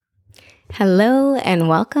Hello and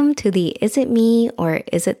welcome to the Is It Me or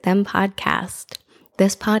Is It Them podcast.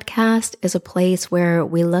 This podcast is a place where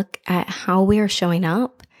we look at how we are showing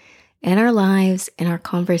up in our lives, in our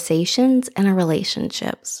conversations, and our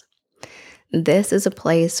relationships. This is a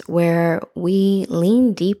place where we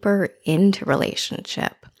lean deeper into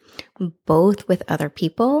relationship, both with other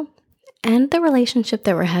people and the relationship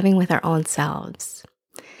that we're having with our own selves.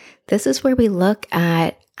 This is where we look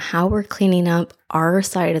at how we're cleaning up our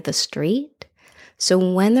side of the street.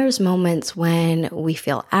 So when there's moments when we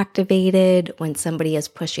feel activated, when somebody is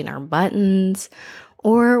pushing our buttons,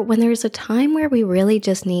 or when there's a time where we really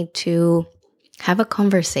just need to have a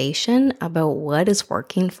conversation about what is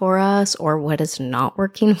working for us or what is not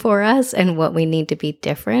working for us and what we need to be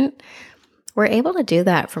different, we're able to do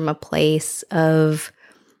that from a place of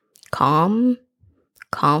calm,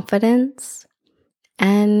 confidence,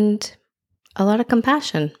 and a lot of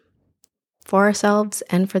compassion for ourselves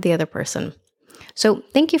and for the other person. So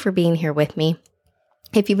thank you for being here with me.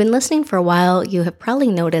 If you've been listening for a while, you have probably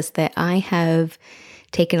noticed that I have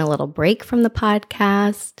taken a little break from the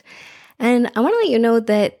podcast. And I want to let you know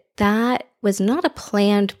that that was not a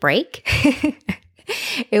planned break.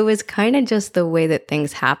 It was kind of just the way that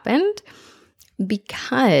things happened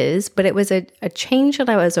but it was a change that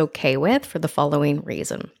I was okay with for the following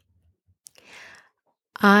reason.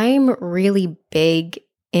 I'm really big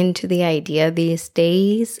into the idea these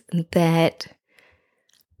days that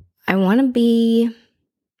I want to be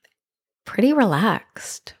pretty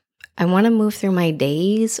relaxed. I want to move through my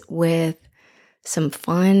days with some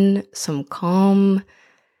fun, some calm,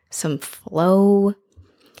 some flow.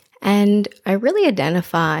 And I really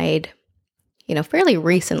identified, fairly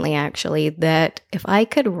recently actually, that if I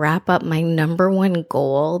could wrap up my number one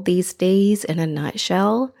goal these days in a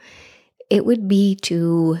nutshell, it would be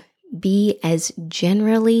to be as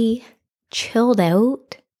generally chilled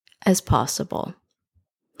out as possible.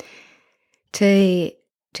 To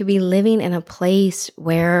be living in a place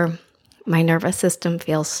where my nervous system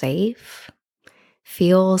feels safe,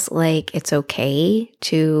 feels like it's okay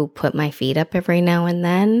to put my feet up every now and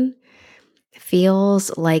then,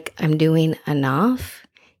 feels like I'm doing enough,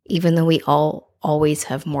 even though we all always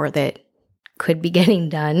have more that could be getting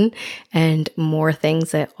done and more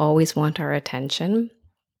things that always want our attention.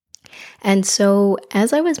 And so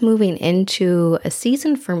as I was moving into a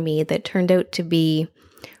season for me that turned out to be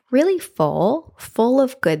really full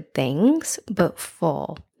of good things, but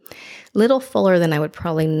full. Little fuller than I would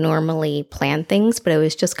probably normally plan things, but it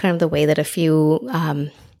was just kind of the way that a few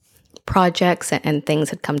projects and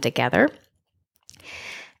things had come together.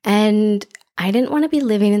 And I didn't want to be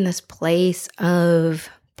living in this place of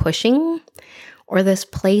pushing or this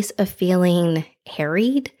place of feeling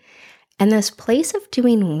harried and this place of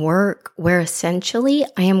doing work where essentially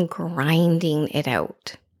I am grinding it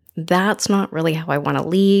out. That's not really how I want to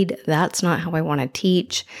lead. That's not how I want to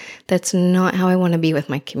teach. That's not how I want to be with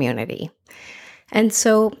my community. And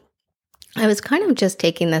so I was kind of just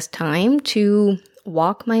taking this time to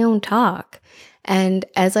walk my own talk. And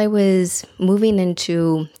as I was moving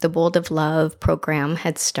into the Bold of Love program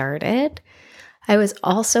had started, I was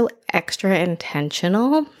also extra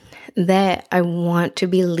intentional that I want to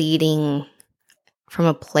be leading from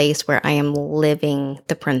a place where I am living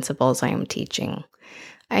the principles I am teaching.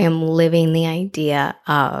 I am living the idea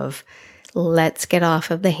of let's get off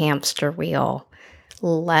of the hamster wheel.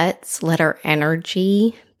 Let's let our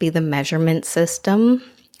energy be the measurement system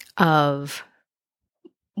of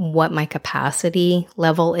what my capacity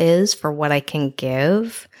level is for what I can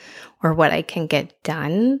give or what I can get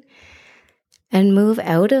done, and move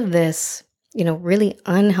out of this, really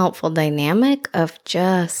unhelpful dynamic of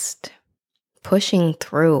just pushing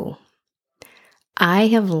through. I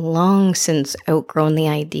have long since outgrown the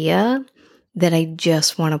idea that I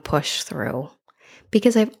just want to push through,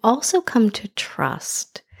 because I've also come to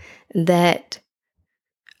trust that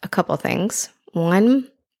a couple things. One,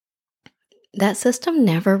 that system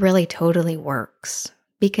never really totally works,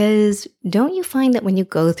 because don't you find that when you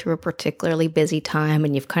go through a particularly busy time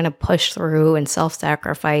and you've kind of pushed through and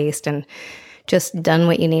self-sacrificed and just done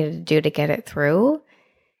what you needed to do to get it through,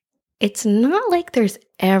 it's not like there's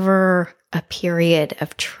ever a period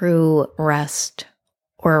of true rest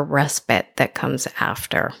or a respite that comes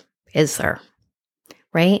after, is there?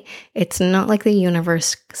 Right? It's not like the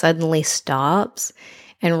universe suddenly stops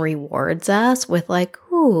and rewards us with like,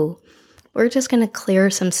 ooh, we're just going to clear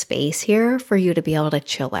some space here for you to be able to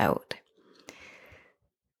chill out.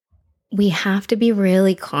 We have to be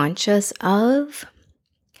really conscious of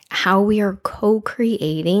how we are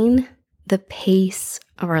co-creating the pace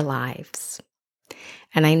of our lives.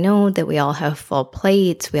 And I know that we all have full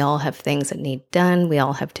plates. We all have things that need done. We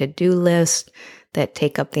all have to-do lists that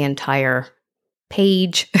take up the entire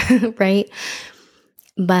page, right?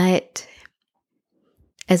 But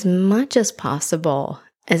as much as possible,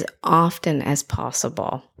 as often as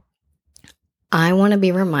possible, I want to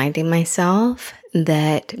be reminding myself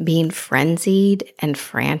that being frenzied and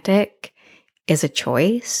frantic is a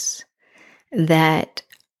choice that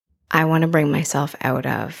I want to bring myself out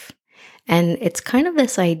of. And it's kind of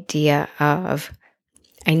this idea of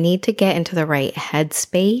I need to get into the right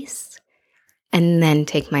headspace and then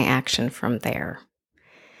take my action from there.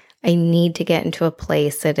 I need to get into a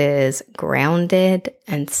place that is grounded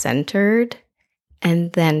and centered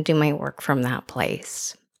and then do my work from that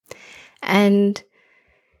place. And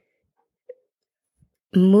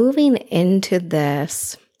moving into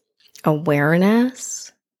this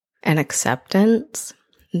awareness and acceptance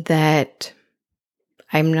that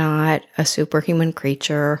I'm not a superhuman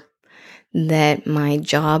creature, that my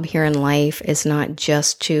job here in life is not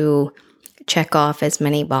just to check off as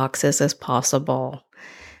many boxes as possible,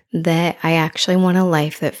 that I actually want a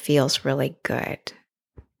life that feels really good.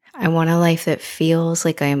 I want a life that feels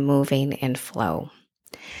like I'm moving in flow.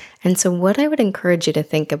 And so what I would encourage you to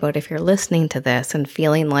think about if you're listening to this and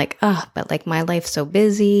feeling like, but like my life's so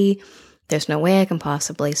busy, there's no way I can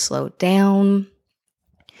possibly slow down.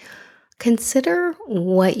 Consider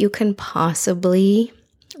what you can possibly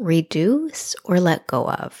reduce or let go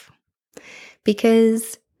of.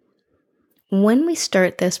 Because when we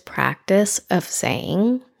start this practice of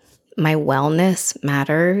saying, my wellness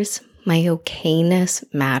matters, my okayness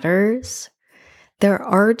matters, there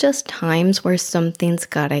are just times where something's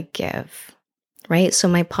gotta give, right? So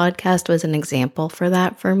my podcast was an example for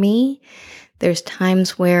that for me. There's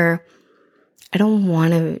times where I don't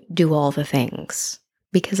want to do all the things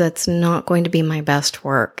because that's not going to be my best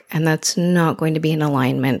work, and that's not going to be in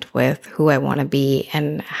alignment with who I want to be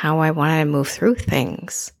and how I want to move through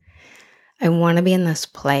things. I want to be in this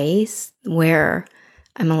place where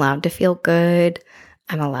I'm allowed to feel good.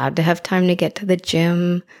 I'm allowed to have time to get to the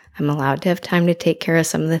gym. I'm allowed to have time to take care of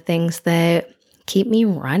some of the things that keep me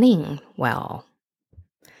running well.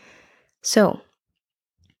 So,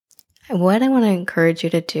 what I want to encourage you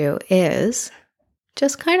to do is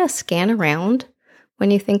just kind of scan around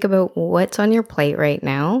when you think about what's on your plate right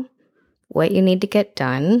now, what you need to get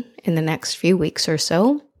done in the next few weeks or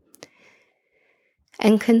so,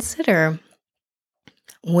 and consider,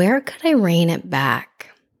 where could I rein it back?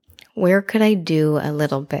 Where could I do a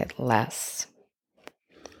little bit less?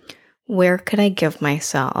 Where could I give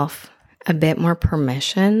myself a bit more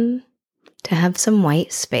permission to have some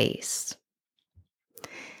white space?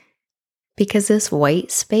 Because this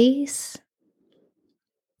white space,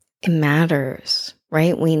 it matters,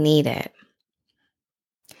 right? We need it.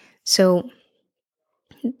 So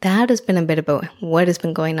that has been a bit about what has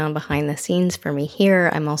been going on behind the scenes for me here.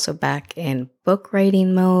 I'm also back in book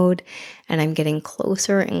writing mode, and I'm getting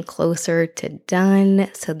closer and closer to done.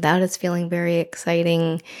 So that is feeling very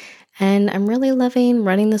exciting. And I'm really loving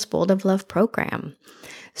running this Bold of Love program.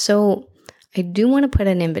 So I do want to put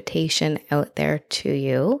an invitation out there to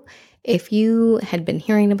you. If you had been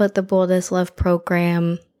hearing about the Bold as Love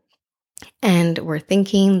program and were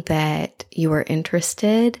thinking that you were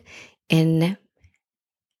interested in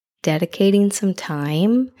dedicating some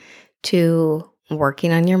time to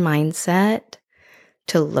working on your mindset,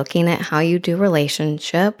 to looking at how you do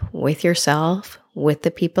relationship with yourself, with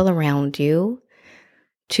the people around you,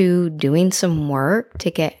 to doing some work to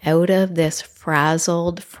get out of this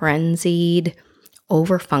frazzled, frenzied,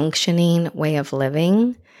 over-functioning way of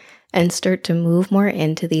living and start to move more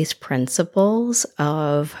into these principles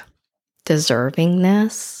of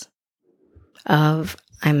deservingness, of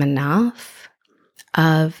I'm enough,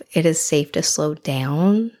 of it is safe to slow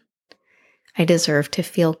down, I deserve to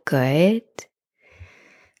feel good,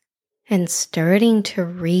 and starting to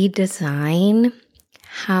redesign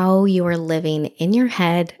how you are living in your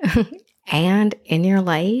head and in your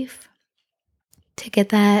life to get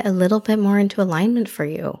that a little bit more into alignment for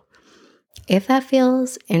you. If that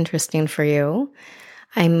feels interesting for you,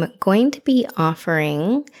 I'm going to be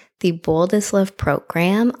offering the Bold as Love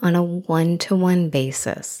program on a one-to-one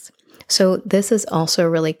basis. So this is also a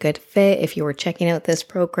really good fit if you were checking out this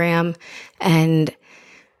program and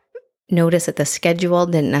notice that the schedule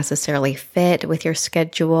didn't necessarily fit with your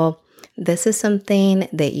schedule. This is something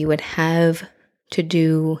that you would have to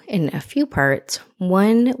do in a few parts.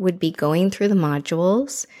 One would be going through the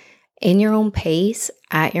modules in your own pace,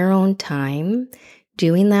 at your own time,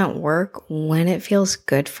 doing that work when it feels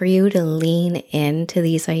good for you to lean into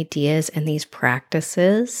these ideas and these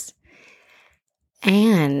practices,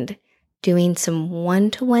 and doing some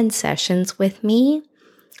one-to-one sessions with me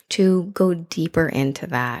to go deeper into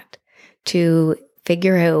that, to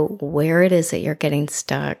figure out where it is that you're getting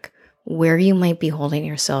stuck, where you might be holding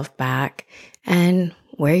yourself back, and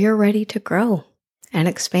where you're ready to grow and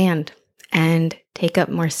expand and take up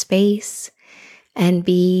more space and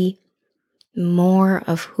be more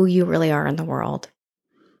of who you really are in the world,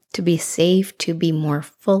 to be safe, to be more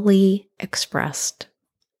fully expressed,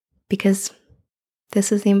 because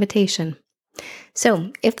this is the invitation.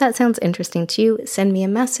 So if that sounds interesting to you, send me a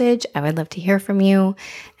message. I would love to hear from you,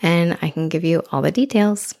 and I can give you all the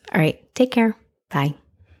details. All right, take care. Bye.